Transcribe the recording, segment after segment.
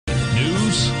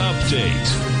update.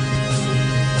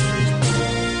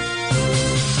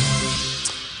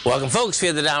 Welcome, folks. We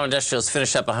had the Dow Industrials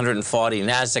finish up 140,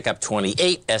 NASDAQ up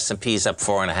 28, S&P's up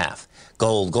 4.5.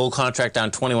 Gold contract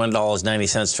down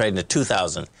 $21.90, trading at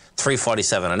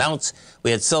 $2,347 an ounce.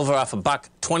 We had silver off $1,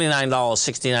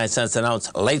 $29.69 an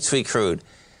ounce. Late sweet crude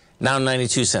down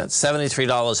 92 cents,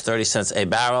 $73.30 a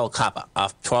barrel. Copper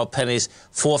off 12 pennies,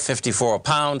 $4.54 a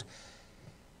pound.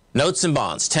 Notes and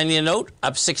bonds. 10-year note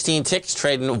up 16 ticks,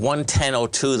 trading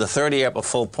 110.02. The 30-year up a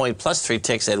full point, plus 3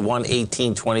 ticks at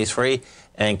 118.23.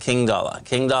 And King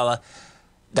Dollar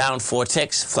down 4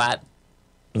 ticks, flat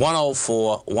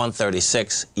 104,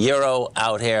 136. Euro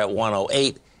out here at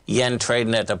 108. Yen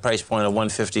trading at the price point of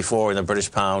 154, and the British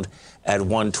pound at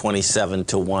 127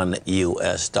 to 1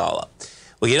 U.S. dollar.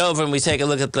 We get over and we take a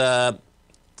look at the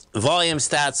volume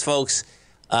stats, folks.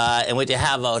 And what you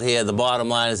have out here, the bottom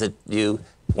line is that you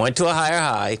went to a higher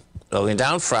high, going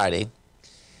down Friday.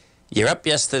 You're up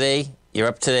yesterday. You're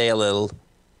up today a little.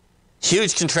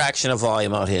 Huge contraction of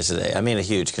volume out here today. I mean, a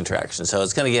huge contraction. So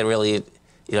it's going to get really,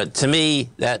 to me,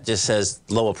 that just says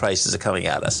lower prices are coming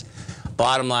at us.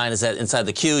 Bottom line is that inside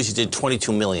the Qs, you did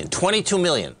 22 million. 22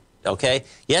 million, okay?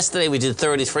 Yesterday, we did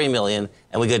 33 million,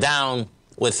 and we go down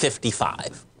with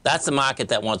 55. That's the market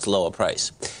that wants lower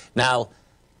price. Now,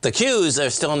 the Qs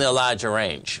are still in their larger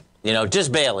range.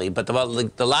 Just barely, but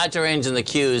the larger range in the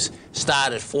Qs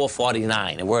start at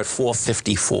 449, and we're at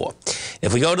 454.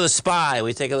 If we go to the SPY,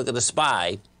 we take a look at the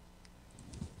SPY.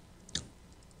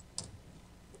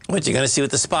 What you're going to see with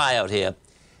the SPY out here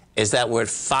is that we're at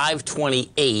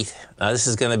 528. Now, this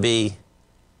is going to be,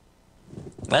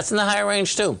 that's in the higher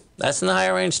range, too. That's in the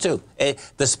higher range, too.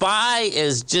 The SPY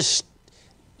is just,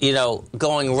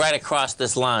 going right across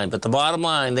this line. But the bottom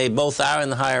line, they both are in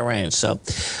the higher range. So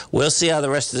we'll see how the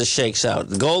rest of this shakes out.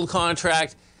 The gold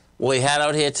contract we had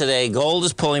out here today, gold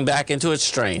is pulling back into its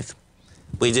strength.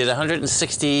 We did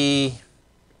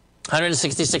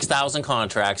 166,000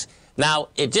 contracts. Now,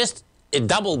 it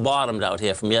double bottomed out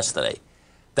here from yesterday.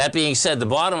 That being said, the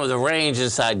bottom of the range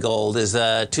inside gold is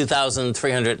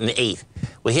 2,308.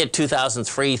 We hit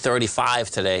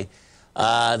 2,335 today.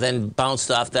 Then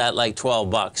bounced off that like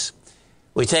 $12.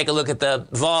 We take a look at the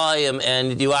volume,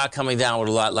 and you are coming down with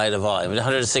a lot lighter volume,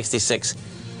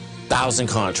 166,000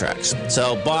 contracts.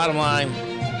 So bottom line,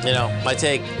 my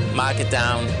take, market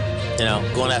down,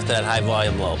 going after that high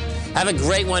volume low. Have a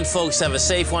great one, folks. Have a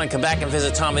safe one. Come back and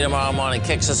visit Tommy tomorrow morning.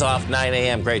 Kicks us off 9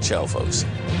 a.m. Great show, folks.